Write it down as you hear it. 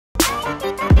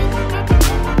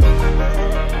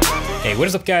What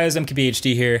is up, guys?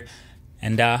 MKBHD here,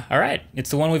 and alright,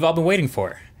 it's the one we've all been waiting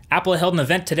for. Apple held an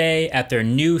event today at their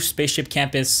new spaceship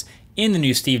campus in the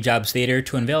new Steve Jobs Theater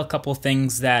to unveil a couple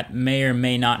things that may or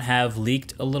may not have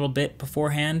leaked a little bit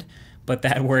beforehand, but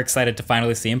that we're excited to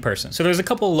finally see in person. So there's a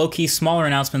couple low-key smaller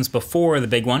announcements before the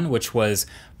big one, which was,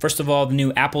 first of all, the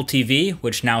new Apple TV,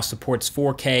 which now supports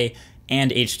 4K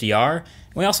and HDR.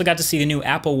 We also got to see the new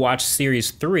Apple Watch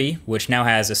Series 3, which now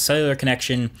has a cellular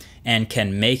connection and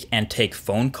can make and take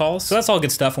phone calls. So that's all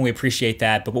good stuff, and we appreciate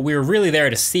that. But what we were really there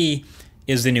to see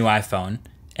is the new iPhone.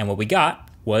 And what we got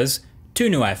was two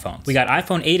new iPhones. We got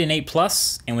iPhone 8 and 8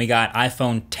 Plus, and we got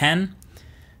iPhone 10.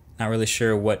 Not really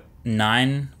sure what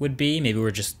 9 would be. Maybe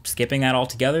we're just skipping that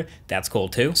altogether. That's cool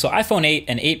too. So iPhone 8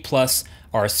 and 8 Plus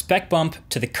are a spec bump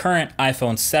to the current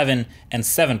iPhone 7 and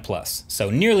 7 Plus. So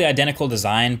nearly identical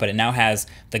design, but it now has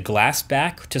the glass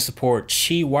back to support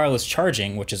Qi wireless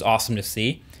charging, which is awesome to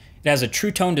see. It has a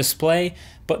True Tone display,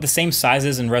 but the same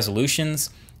sizes and resolutions,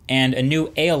 and a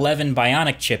new A11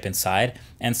 Bionic chip inside,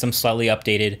 and some slightly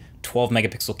updated 12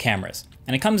 megapixel cameras.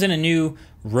 And it comes in a new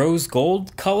rose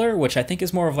gold color, which I think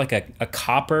is more of like a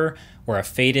copper or a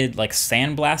faded, like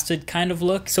sandblasted kind of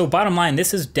look. So bottom line,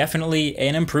 this is definitely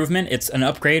an improvement. It's an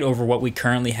upgrade over what we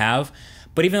currently have.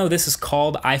 But even though this is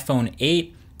called iPhone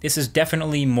 8, this is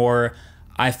definitely more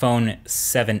iPhone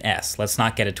 7S. Let's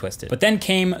not get it twisted. But then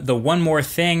came the one more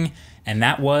thing, and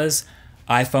that was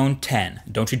iPhone 10.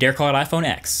 Don't you dare call it iPhone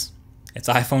X. It's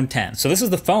iPhone 10. So this is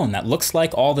the phone that looks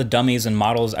like all the dummies and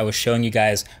models I was showing you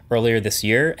guys earlier this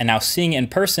year. And now seeing it in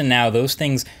person now, those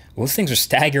things are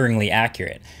staggeringly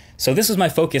accurate. So this was my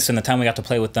focus in the time we got to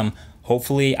play with them.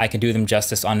 Hopefully I can do them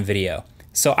justice on video.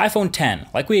 So iPhone 10,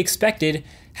 like we expected,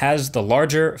 has the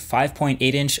larger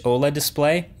 5.8-inch OLED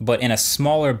display, but in a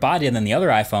smaller body than the other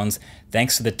iPhones,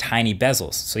 thanks to the tiny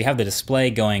bezels. So you have the display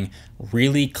going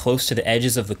really close to the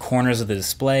edges of the corners of the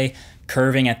display,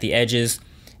 curving at the edges,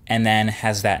 and then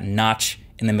has that notch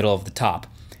in the middle of the top.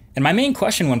 And my main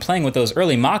question when playing with those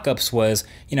early mock-ups was,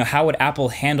 how would Apple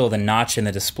handle the notch in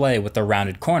the display with the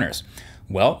rounded corners?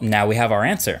 Well, now we have our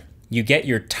answer. You get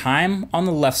your time on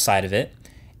the left side of it,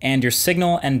 and your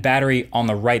signal and battery on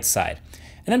the right side.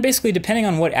 And then basically, depending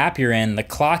on what app you're in, the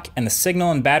clock and the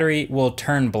signal and battery will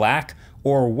turn black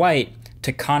or white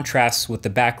to contrast with the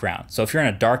background. So if you're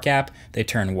in a dark app, they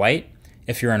turn white.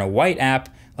 If you're in a white app,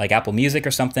 like Apple Music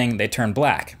or something, they turn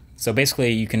black. So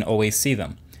basically, you can always see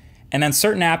them. And then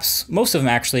certain apps, most of them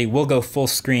actually, will go full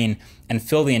screen and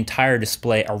fill the entire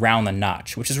display around the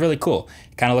notch, which is really cool.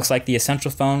 It kind of looks like the Essential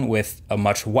phone with a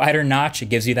much wider notch. It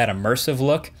gives you that immersive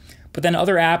look. But then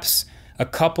other apps, a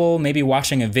couple, maybe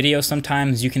watching a video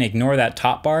sometimes, you can ignore that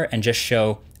top bar and just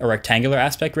show a rectangular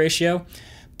aspect ratio.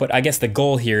 But I guess the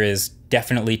goal here is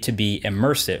definitely to be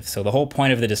immersive. So the whole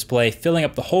point of the display, filling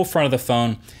up the whole front of the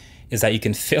phone, is that you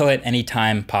can fill it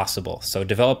anytime possible. So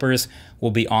developers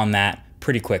will be on that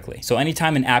pretty quickly. So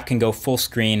anytime an app can go full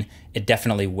screen, it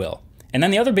definitely will. And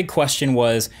then the other big question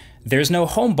was, there's no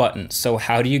home button, so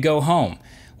how do you go home?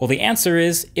 Well, the answer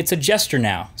is, it's a gesture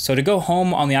now. So to go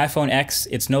home on the iPhone X,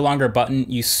 it's no longer a button,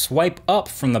 you swipe up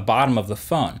from the bottom of the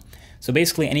phone. So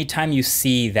basically, anytime you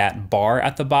see that bar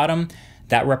at the bottom,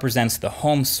 that represents the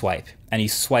home swipe, and you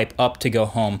swipe up to go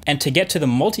home. And to get to the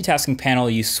multitasking panel,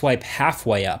 you swipe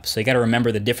halfway up. So you gotta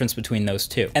remember the difference between those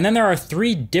two. And then there are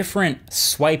 3 different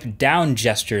swipe down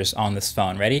gestures on this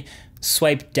phone. Ready?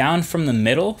 Swipe down from the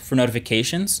middle for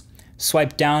notifications,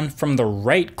 swipe down from the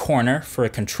right corner for a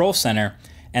control center,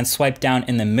 and swipe down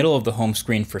in the middle of the home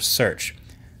screen for search.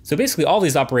 So basically all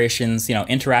these operations,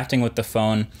 interacting with the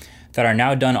phone that are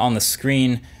now done on the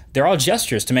screen, they're all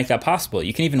gestures to make that possible.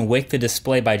 You can even wake the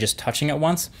display by just touching it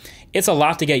once. It's a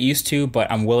lot to get used to,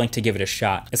 but I'm willing to give it a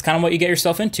shot. It's kind of what you get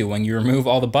yourself into when you remove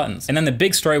all the buttons. And then the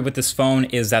big story with this phone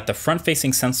is that the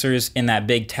front-facing sensors in that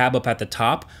big tab up at the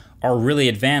top are really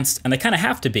advanced, and they kind of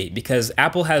have to be, because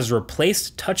Apple has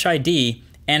replaced Touch ID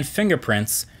and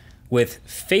fingerprints with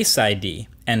Face ID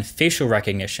and facial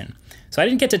recognition. So I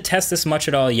didn't get to test this much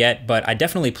at all yet, but I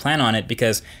definitely plan on it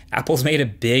because Apple's made a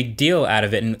big deal out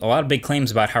of it and a lot of big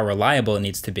claims about how reliable it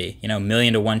needs to be.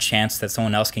 1,000,000 to 1 chance that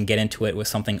someone else can get into it with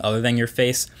something other than your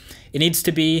face. It needs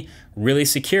to be really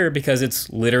secure because it's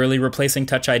literally replacing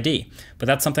Touch ID, but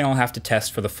that's something I'll have to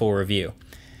test for the full review.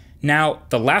 Now,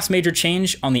 the last major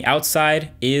change on the outside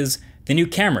is the new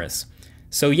cameras.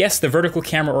 So yes, the vertical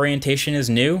camera orientation is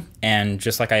new, and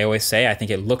just like I always say, I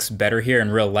think it looks better here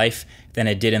in real life than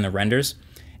it did in the renders.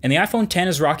 And the iPhone 10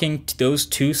 is rocking those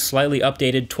 2 slightly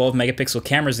updated 12 megapixel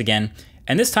cameras again,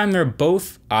 and this time they're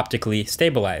both optically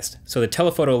stabilized. So the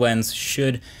telephoto lens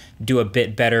should do a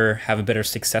bit better, have a better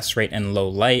success rate in low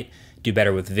light, do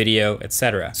better with video,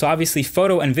 etc. So obviously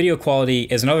photo and video quality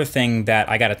is another thing that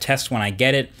I gotta test when I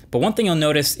get it. But one thing you'll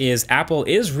notice is Apple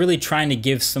is really trying to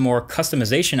give some more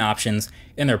customization options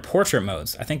in their portrait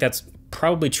modes. I think that's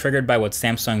probably triggered by what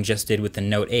Samsung just did with the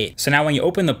Note 8. So now when you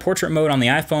open the portrait mode on the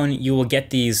iPhone, you will get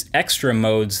these extra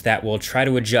modes that will try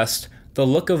to adjust the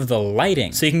look of the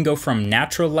lighting. So you can go from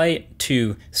natural light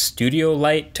to studio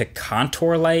light to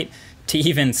contour light to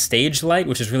even stage light,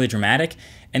 which is really dramatic.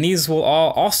 And these will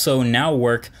all also now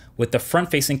work with the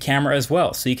front-facing camera as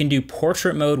well. So you can do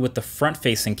portrait mode with the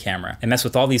front-facing camera and mess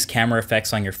with all these camera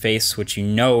effects on your face, which you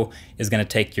know is gonna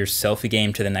take your selfie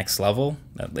game to the next level.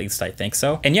 At least I think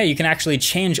so. And yeah, you can actually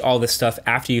change all this stuff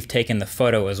after you've taken the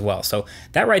photo as well. So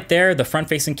that right there, the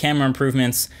front-facing camera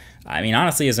improvements, I mean,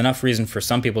 honestly, is enough reason for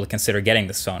some people to consider getting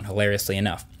this phone, hilariously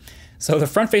enough. So the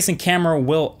front-facing camera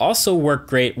will also work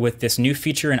great with this new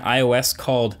feature in iOS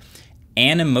called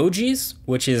Animojis,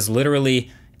 which is literally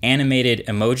animated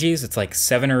emojis. It's like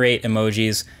 7 or 8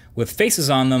 emojis with faces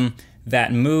on them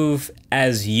that move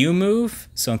as you move.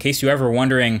 So in case you're ever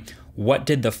wondering, what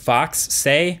did the fox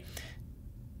say?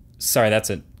 Sorry, that's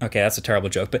a terrible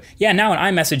joke. But yeah, now in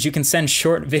iMessage, you can send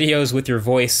short videos with your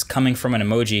voice coming from an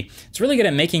emoji. It's really good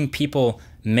at making people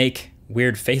make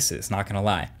weird faces, not gonna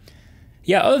lie.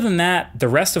 Yeah, other than that, the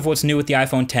rest of what's new with the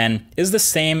iPhone X is the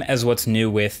same as what's new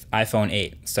with iPhone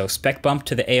 8. So spec bump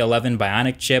to the A11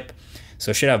 Bionic chip, so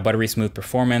it should have buttery smooth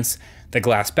performance. The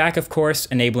glass back, of course,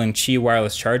 enabling Qi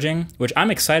wireless charging, which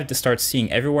I'm excited to start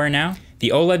seeing everywhere now. The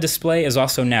OLED display is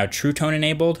also now True Tone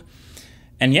enabled.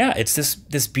 And yeah, it's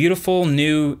this beautiful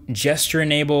new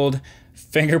gesture-enabled,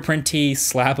 fingerprinty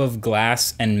slab of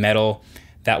glass and metal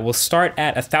that will start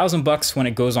at $1,000 when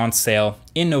it goes on sale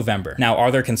in November. Now,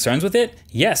 are there concerns with it?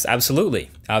 Yes,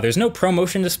 absolutely. There's no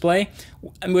ProMotion display,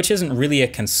 which isn't really a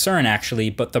concern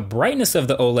actually, but the brightness of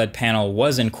the OLED panel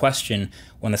was in question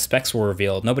when the specs were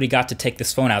revealed. Nobody got to take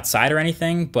this phone outside or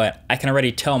anything, but I can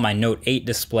already tell my Note 8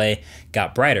 display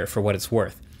got brighter for what it's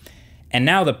worth. And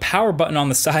now the power button on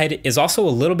the side is also a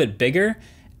little bit bigger,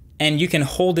 and you can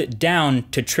hold it down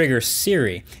to trigger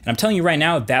Siri. And I'm telling you right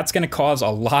now, that's gonna cause a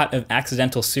lot of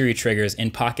accidental Siri triggers in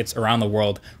pockets around the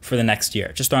world for the next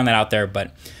year. Just throwing that out there,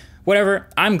 but whatever.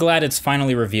 I'm glad it's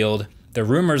finally revealed. The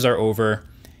rumors are over,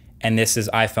 and this is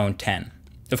iPhone X.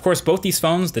 Of course, both these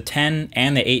phones, the 10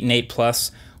 and the 8 and 8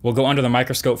 Plus, will go under the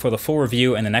microscope for the full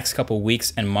review in the next couple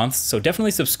weeks and months. So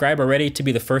definitely subscribe already to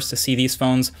be the first to see these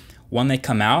phones when they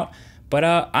come out. But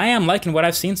I am liking what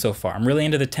I've seen so far. I'm really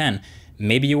into the 10.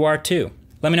 Maybe you are too.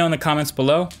 Let me know in the comments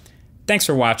below. Thanks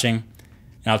for watching,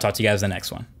 and I'll talk to you guys in the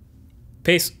next one.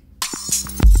 Peace.